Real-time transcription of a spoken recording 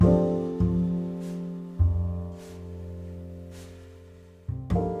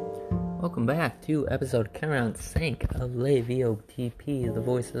welcome back to episode 45 of Le VOTP, the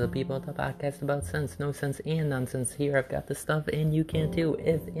voice of the people, the podcast about sense, no sense, and nonsense. Here I've got the stuff, and you can too,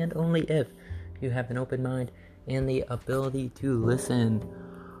 if and only if you have an open mind and the ability to listen.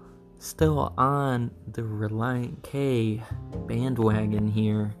 Still on the Relient K bandwagon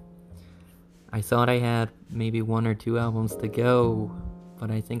here. I thought I had maybe 1 or 2 albums to go, but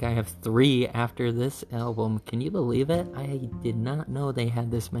I think I have 3 after this album. Can you believe it? I did not know they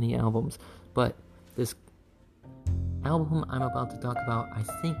had this many albums. But this album I'm about to talk about, I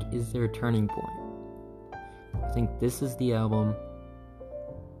think, is their turning point. I think this is the album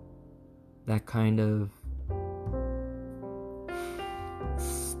that kind of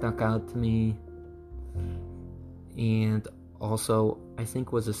stuck out to me, and also I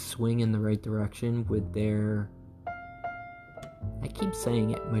think was a swing in the right direction with their, I keep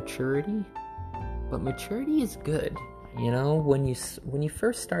saying it, maturity, but maturity is good. You know, when you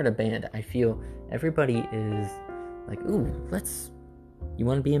first start a band, I feel everybody is like, ooh, you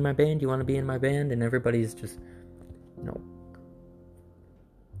want to be in my band? You want to be in my band? And everybody's just,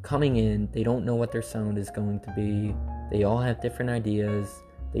 coming in. They don't know what their sound is going to be. They all have different ideas.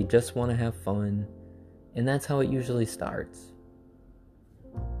 They just want to have fun. And that's how it usually starts.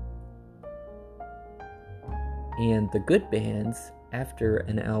 And the good bands, after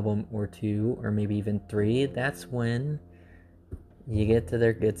an album or 2, or maybe even 3, that's when you get to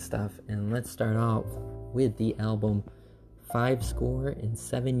their good stuff. And let's start off with the album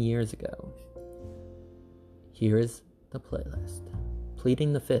 57 Years Ago. Here's the playlist.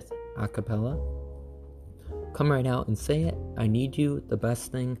 Pleading the Fifth, a cappella. Come Right Out and Say It, I Need You, The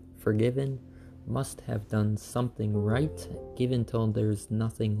Best Thing, Forgiven, Must Have Done Something Right, Given Till There's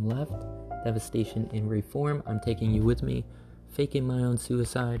Nothing Left, Devastation in Reform, I'm Taking You With Me, Faking My Own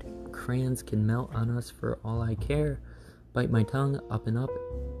Suicide, Crayons Can Melt on Us For All I Care, Bite My Tongue, Up and Up,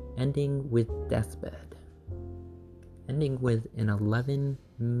 ending with Deathbed. Ending with an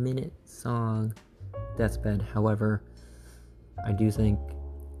 11-minute song, Deathbed. However, I do think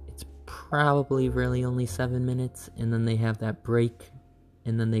it's probably really only 7 minutes, and then they have that break,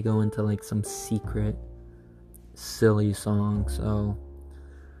 and then they go into like some secret silly song. So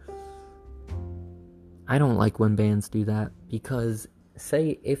I don't like when bands do that, because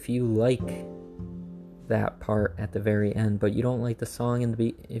say if you like that part at the very end, but you don't like the song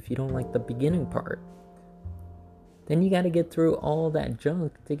if you don't like the beginning part, then you got to get through all that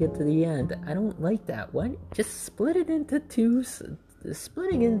junk to get to the end. I don't like that. What? Just split it into 2,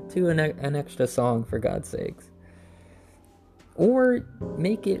 splitting into an extra song, for God's sakes. Or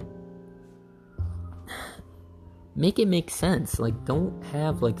make it make sense. Like, don't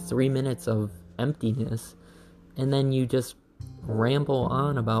have like 3 minutes of emptiness and then you just ramble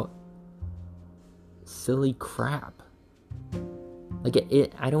on about silly crap. Like,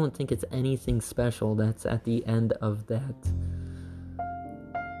 I don't think it's anything special that's at the end of that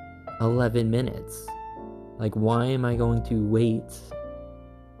 11 minutes. Like, why am I going to wait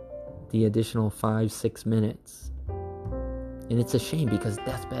the additional 5-6 minutes? And it's a shame, because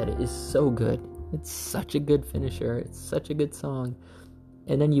Deathbed is so good. It's such a good finisher. It's such a good song.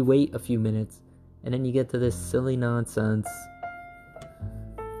 And then you wait a few minutes, and then you get to this silly nonsense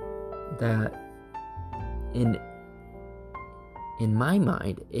that, in my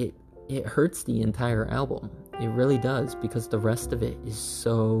mind, it hurts the entire album. It really does, because the rest of it is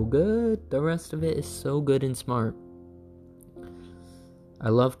so good. The rest of it is so good and smart. I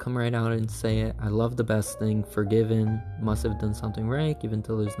love Come Right Out and Say It. I love The Best Thing, Forgiven, Must Have Done Something Right, Given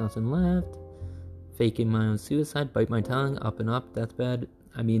Till There's Nothing Left, Faking My Own Suicide, Bite My Tongue, Up and Up, Deathbed.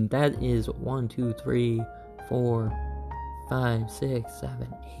 I mean, that is 1, 2, 3, 4, 5, 6, 7,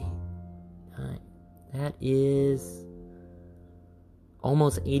 8, 9. That is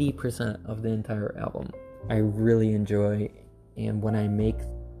almost 80% of the entire album. I really enjoy, and when I make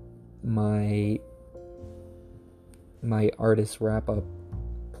my artist wrap-up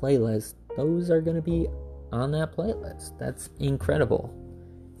playlist, those are going to be on that playlist. That's incredible.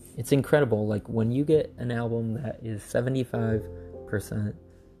 It's incredible. Like, when you get an album that is 75%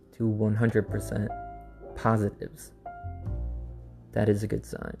 to 100% positives, that is a good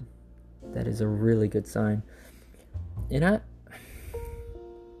sign. That is a really good sign. And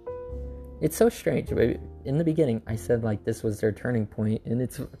it's so strange. In the beginning, I said like this was their turning point, and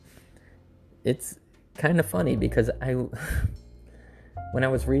it's kind of funny, because when I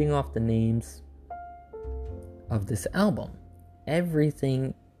was reading off the names of this album,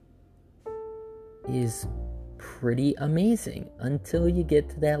 everything is pretty amazing until you get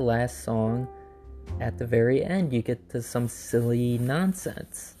to that last song. At the very end, you get to some silly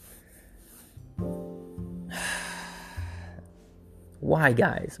nonsense. Why,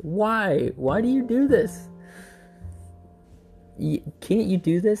 guys? Why? Why do you do this? Can't you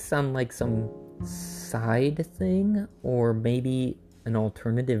do this on like some side thing, or maybe an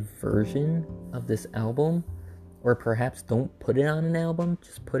alternative version of this album? Or perhaps don't put it on an album,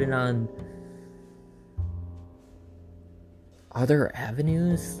 just put it on other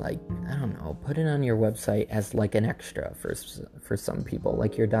avenues, like, I don't know, put it on your website as like an extra for some people,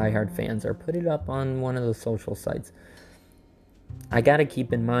 like your diehard fans, or put it up on one of the social sites. I gotta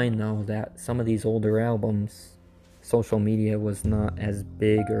keep in mind though that some of these older albums, social media was not as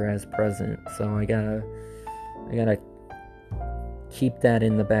big or as present, so I gotta keep that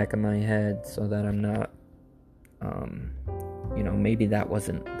in the back of my head so that I'm not, maybe that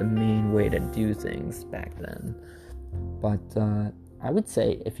wasn't the main way to do things back then. But I would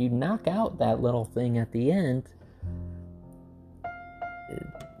say if you knock out that little thing at the end,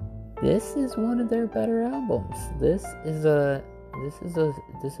 this is one of their better albums. This is a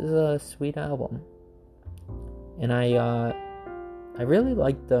sweet album, and I really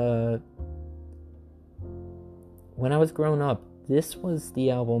liked when I was growing up. This was the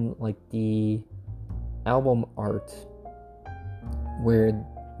album, like the album art, where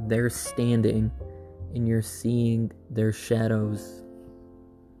they're standing and you're seeing their shadows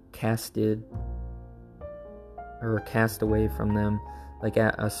casted or cast away from them, like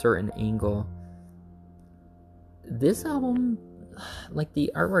at a certain angle. This album, like the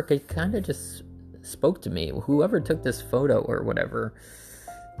artwork, it kind of just spoke to me. Whoever took this photo or whatever,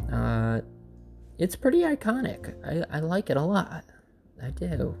 it's pretty iconic. I like it a lot. I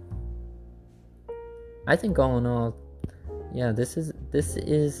do. I think all in all, yeah, this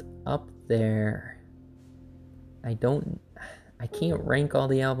is up there. I can't rank all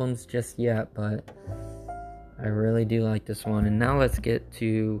the albums just yet, but I really do like this one. And now let's get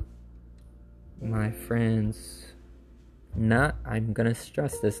to my friends, I'm gonna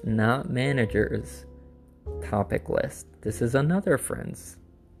stress this, not managers' topic list. This is another friend's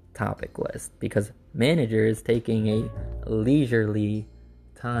topic list, because manager is taking a leisurely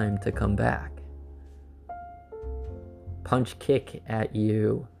time to come back. Punch kick at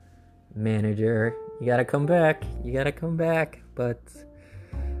you, manager. You gotta come back. But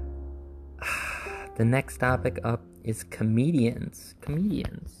the next topic up is comedians.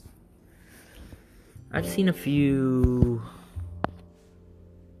 I've seen a few,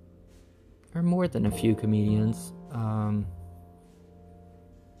 or more than a few comedians. I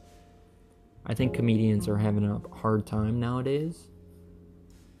think comedians are having a hard time nowadays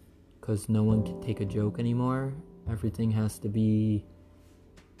because no one can take a joke anymore. Everything has to be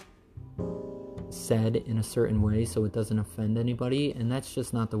said in a certain way so it doesn't offend anybody, and that's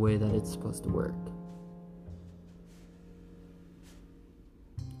just not the way that it's supposed to work.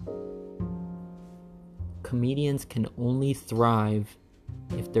 Comedians can only thrive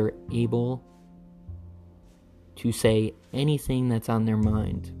if they're able to say anything that's on their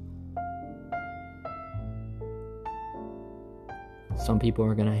mind. Some people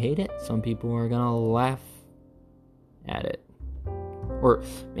are gonna hate it, some people are gonna laugh at it. Or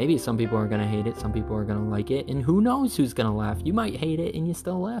maybe some people are gonna hate it, some people are gonna like it, and who knows who's gonna laugh. You might hate it and you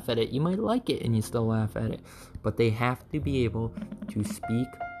still laugh at it. You might like it and you still laugh at it. But they have to be able to speak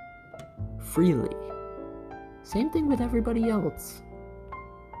freely. Same thing with everybody else.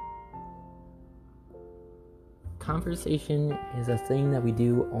 Conversation is a thing that we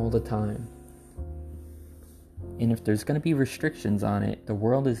do all the time. And if there's going to be restrictions on it, the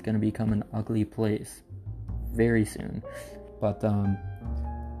world is going to become an ugly place very soon. But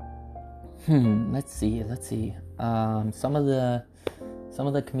let's see. Some of the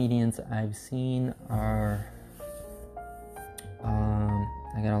comedians I've seen are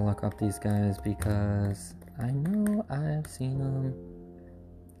I gotta look up these guys because I know I've seen them.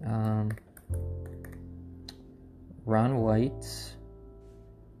 Ron White,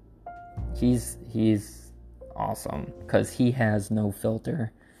 he's awesome because he has no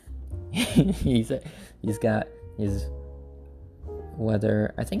filter. he's got his,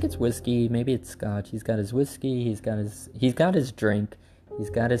 whether I think it's whiskey, maybe it's scotch. He's got his whiskey, he's got his drink, he's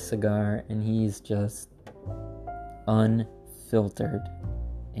got his cigar, and he's just unfiltered,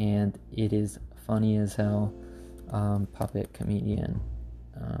 and it is funny as hell. Puppet comedian.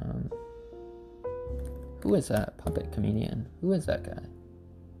 Who is that puppet comedian? Who is that guy?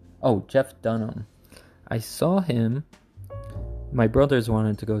 Oh, Jeff Dunham. I saw him. My brothers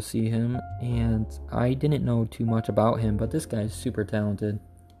wanted to go see him, and I didn't know too much about him, but this guy is super talented.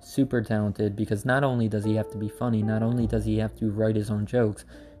 Super talented, because not only does he have to be funny, not only does he have to write his own jokes,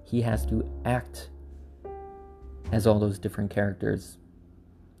 he has to act as all those different characters.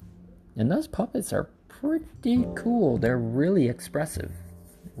 And those puppets are pretty cool. They're really expressive.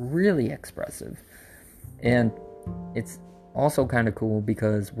 Really expressive. And it's also kind of cool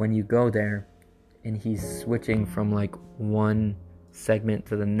because when you go there and he's switching from like one segment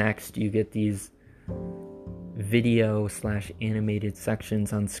to the next, you get these video/animated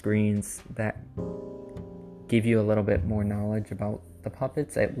sections on screens that give you a little bit more knowledge about the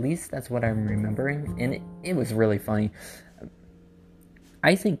puppets. At least that's what I'm remembering, and it was really funny.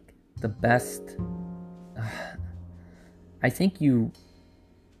 I think the best I think you,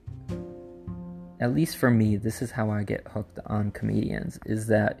 at least for me, this is how I get hooked on comedians, is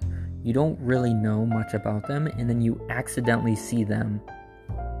that you don't really know much about them and then you accidentally see them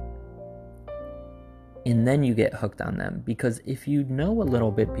and then you get hooked on them. Because if you know a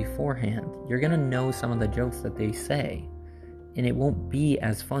little bit beforehand, you're going to know some of the jokes that they say and it won't be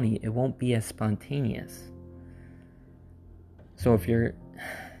as funny, it won't be as spontaneous. So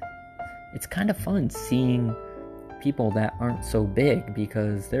it's kind of fun seeing people that aren't so big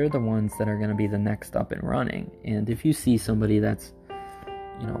because they're the ones that are going to be the next up and running. And if you see somebody that's,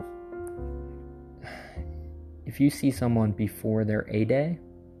 if you see someone before their A-day,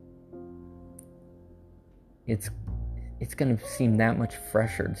 it's going to seem that much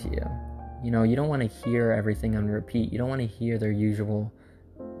fresher to you. You don't want to hear everything on repeat. You don't want to hear their usual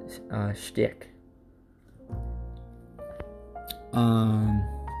shtick.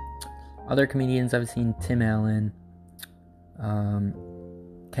 Other comedians I've seen: Tim Allen,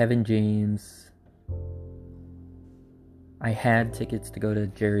 Kevin James. I had tickets to go to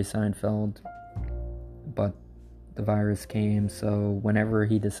Jerry Seinfeld, but the virus came, so whenever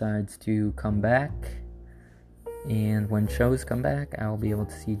he decides to come back, and when shows come back, I'll be able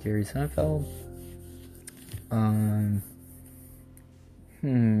to see Jerry Seinfeld.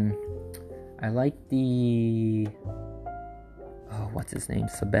 I like what's his name?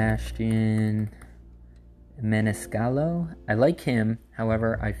 Sebastian Maniscalco. I like him.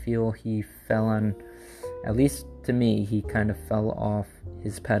 However, I feel he fell on, at least to me, he kind of fell off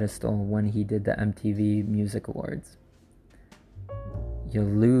his pedestal when he did the MTV Music Awards. You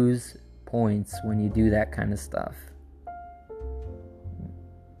lose points when you do that kind of stuff.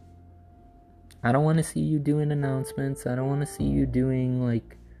 I don't want to see you doing announcements. I don't want to see you doing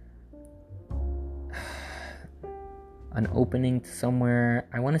like an opening to somewhere.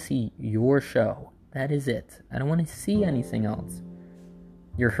 I want to see your show. That is it. I don't want to see anything else.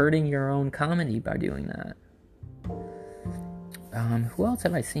 You're hurting your own comedy by doing that. Who else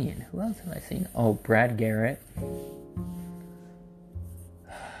have I seen? Oh, Brad Garrett.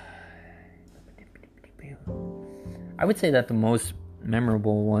 I would say that the most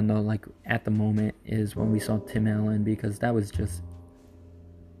memorable one, though, like at the moment, is when we saw Tim Allen, because that was just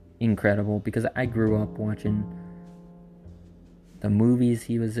incredible. Because I grew up watching the movies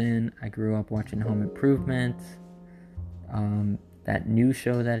he was in. I grew up watching Home Improvement. That new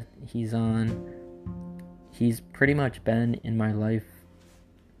show that he's on. He's pretty much been in my life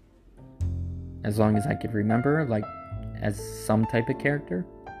as long as I could remember, like as some type of character.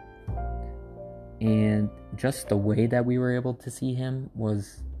 And just the way that we were able to see him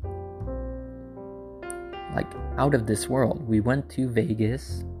was like out of this world. We went to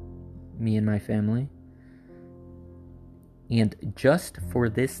Vegas, me and my family, and just for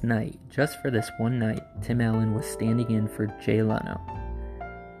this night, just for this one night, Tim Allen was standing in for Jay Leno.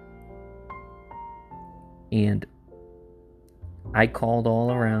 And I called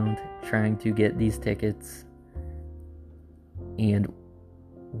all around trying to get these tickets, and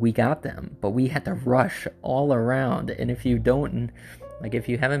we got them, but we had to rush all around. And if you haven't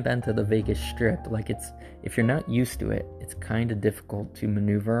been to the Vegas Strip, if you're not used to it, it's kind of difficult to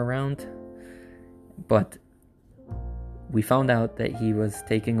maneuver around. But we found out that he was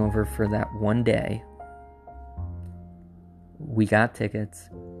taking over for that one day. We got tickets.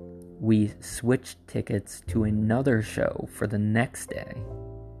 We switched tickets to another show for the next day.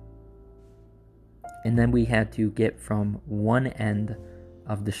 And then we had to get from one end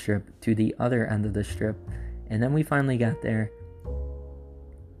of the strip to the other end of the strip. And then we finally got there.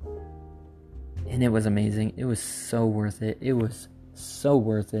 And it was amazing. It was so worth it. It was so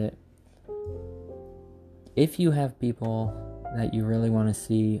worth it. If you have people that you really want to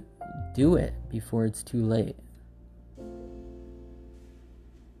see, do it before it's too late.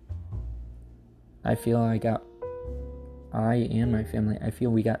 I feel I and my family, I feel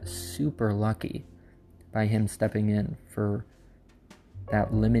we got super lucky by him stepping in for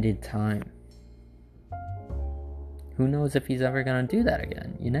that limited time. Who knows if he's ever going to do that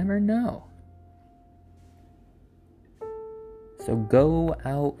again? You never know. So go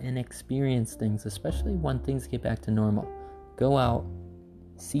out and experience things, especially when things get back to normal. Go out,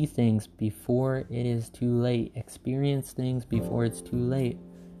 see things before it is too late. Experience things before it's too late.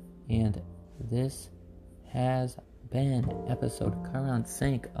 And this has been episode Current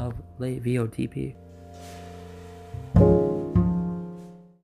Sync of Late VOTP.